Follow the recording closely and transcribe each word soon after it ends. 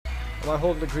Am I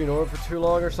holding the green orb for too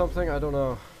long or something? I don't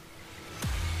know.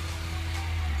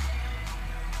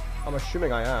 I'm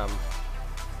assuming I am.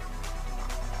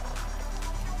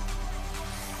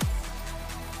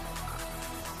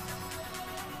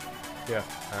 Yeah,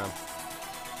 I am.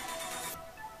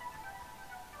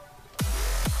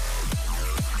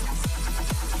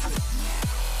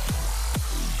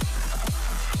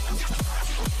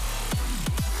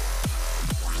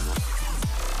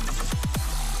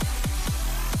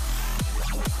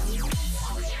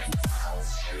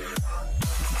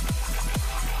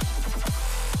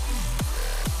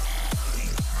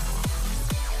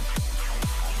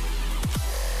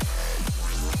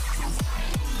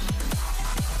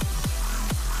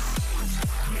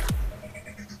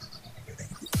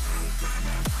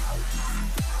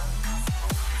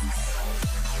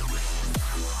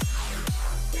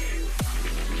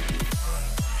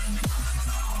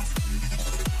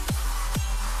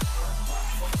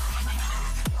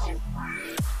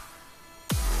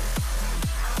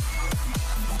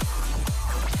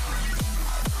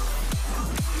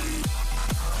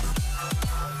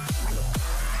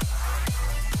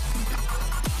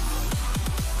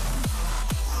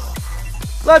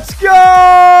 Let's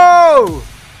go!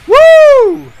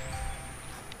 Woo!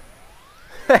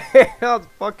 That's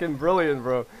fucking brilliant,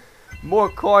 bro. More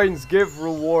coins give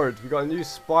rewards. We got a new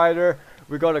spider.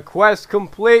 We got a quest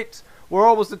complete. We're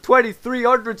almost at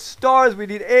 2,300 stars. We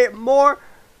need 8 more.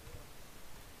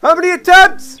 How many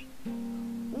attempts?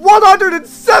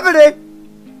 170!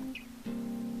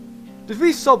 Did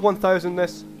we sub 1,000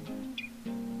 this?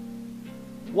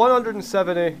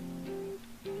 170.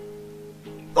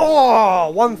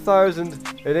 Oh,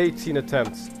 1,018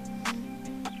 attempts.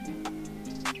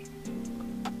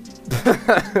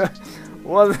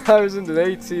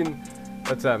 1,018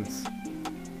 attempts.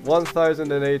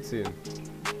 1,018.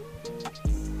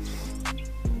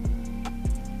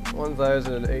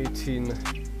 1,018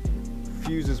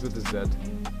 fuses with the Z.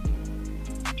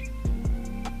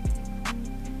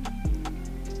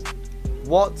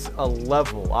 What a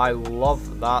level. I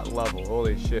love that level.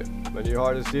 Holy shit. My new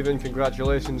hardest Steven,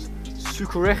 congratulations.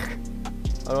 Sukurich.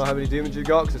 I don't know how many demons you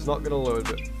got because it's not going to load,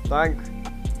 but thank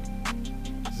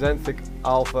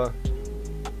ZenthicAlpha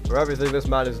for everything this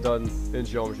man has done in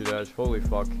Geometry Dash. Holy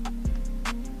fuck.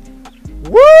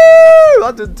 Woo!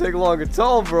 That didn't take long at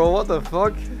all, bro. What the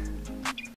fuck?